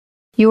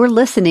You are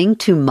listening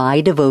to My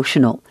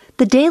Devotional,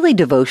 the daily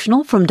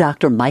devotional from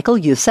Dr. Michael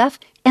Youssef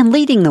and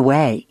Leading the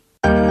Way.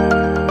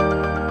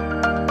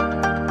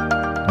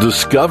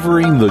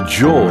 Discovering the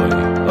Joy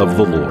of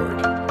the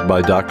Lord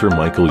by Dr.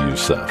 Michael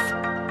Youssef.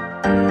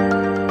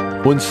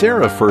 When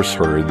Sarah first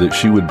heard that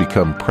she would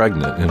become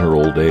pregnant in her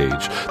old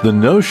age, the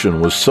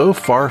notion was so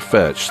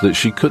far-fetched that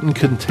she couldn't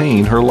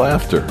contain her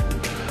laughter.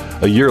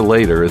 A year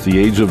later, at the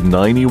age of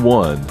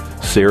 91,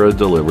 Sarah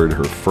delivered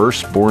her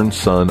firstborn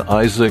son,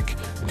 Isaac,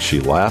 and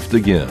she laughed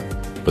again,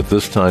 but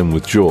this time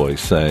with joy,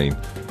 saying,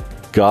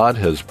 "God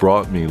has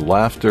brought me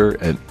laughter,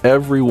 and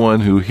everyone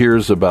who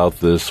hears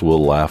about this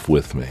will laugh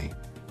with me."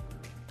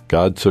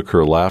 God took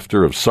her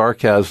laughter of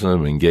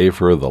sarcasm and gave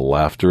her the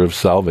laughter of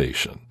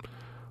salvation.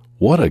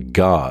 What a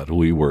God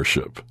we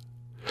worship.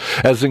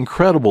 As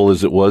incredible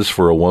as it was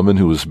for a woman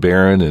who was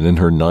barren and in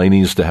her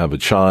 90s to have a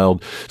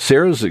child,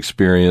 Sarah's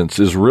experience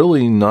is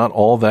really not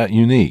all that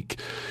unique.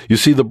 You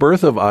see, the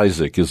birth of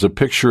Isaac is a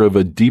picture of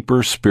a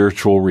deeper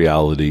spiritual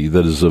reality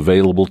that is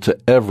available to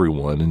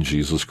everyone in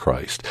Jesus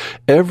Christ.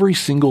 Every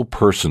single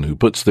person who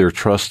puts their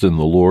trust in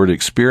the Lord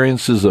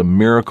experiences a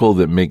miracle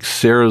that makes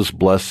Sarah's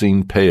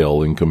blessing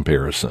pale in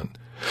comparison.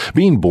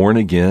 Being born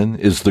again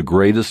is the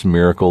greatest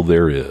miracle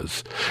there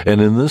is, and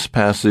in this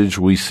passage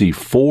we see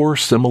 4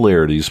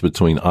 similarities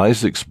between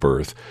Isaac's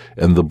birth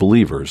and the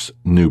believer's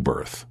new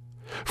birth.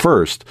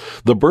 First,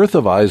 the birth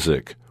of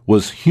Isaac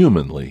was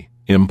humanly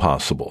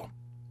impossible.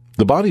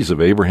 The bodies of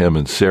Abraham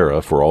and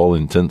Sarah, for all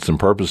intents and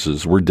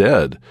purposes, were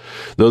dead.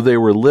 Though they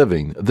were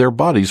living, their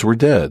bodies were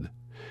dead.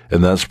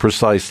 And that's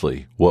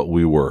precisely what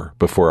we were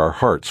before our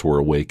hearts were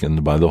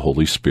awakened by the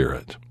Holy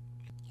Spirit.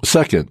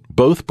 Second,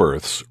 both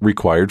births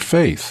required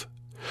faith.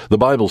 The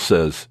Bible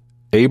says,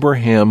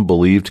 Abraham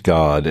believed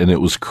God, and it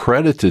was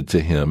credited to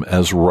him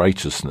as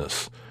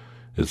righteousness.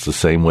 It's the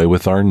same way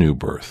with our new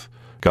birth.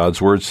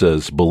 God's word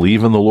says,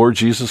 believe in the Lord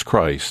Jesus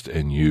Christ,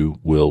 and you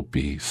will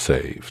be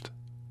saved.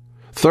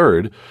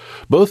 Third,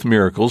 both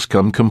miracles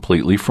come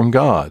completely from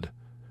God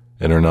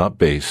and are not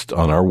based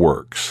on our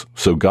works,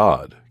 so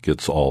God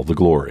gets all the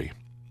glory.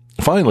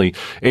 Finally,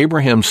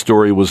 Abraham's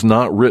story was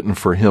not written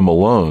for him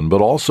alone,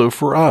 but also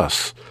for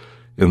us.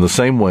 In the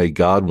same way,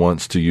 God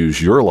wants to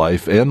use your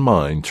life and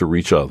mine to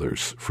reach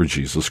others for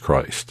Jesus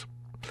Christ.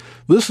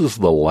 This is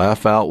the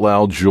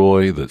laugh-out-loud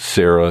joy that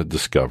Sarah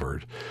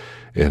discovered,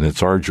 and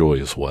it's our joy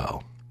as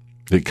well.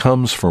 It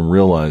comes from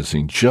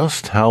realizing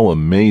just how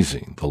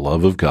amazing the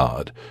love of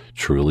God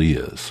truly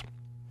is.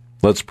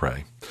 Let's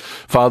pray.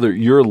 Father,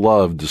 your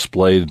love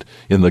displayed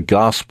in the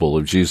gospel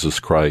of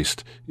Jesus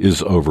Christ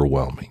is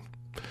overwhelming.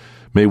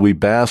 May we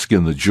bask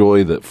in the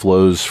joy that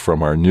flows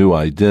from our new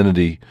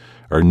identity,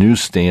 our new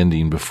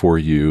standing before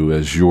you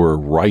as your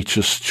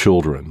righteous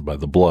children by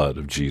the blood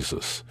of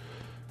Jesus.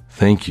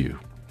 Thank you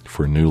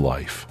for new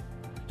life.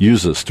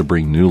 Use us to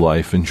bring new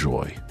life and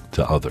joy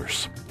to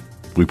others.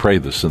 We pray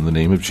this in the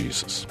name of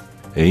Jesus.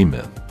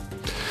 Amen.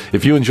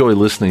 If you enjoy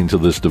listening to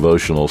this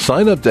devotional,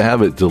 sign up to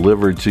have it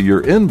delivered to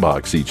your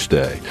inbox each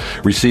day.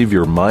 Receive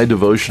your My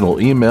Devotional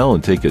email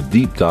and take a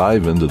deep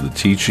dive into the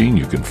teaching.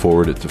 You can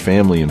forward it to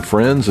family and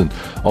friends and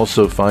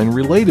also find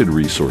related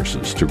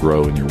resources to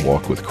grow in your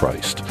walk with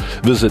Christ.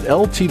 Visit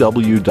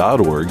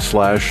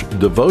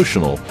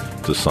ltw.org/devotional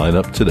to sign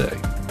up today.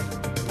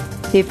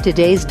 If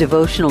today's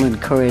devotional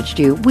encouraged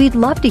you, we'd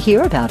love to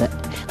hear about it.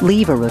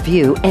 Leave a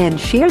review and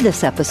share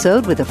this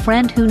episode with a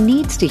friend who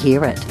needs to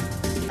hear it.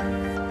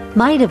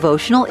 My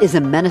Devotional is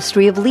a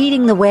ministry of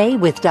Leading the Way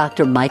with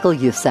Dr. Michael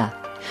Youssef.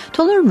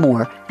 To learn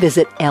more,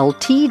 visit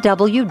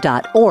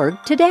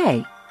ltw.org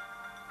today.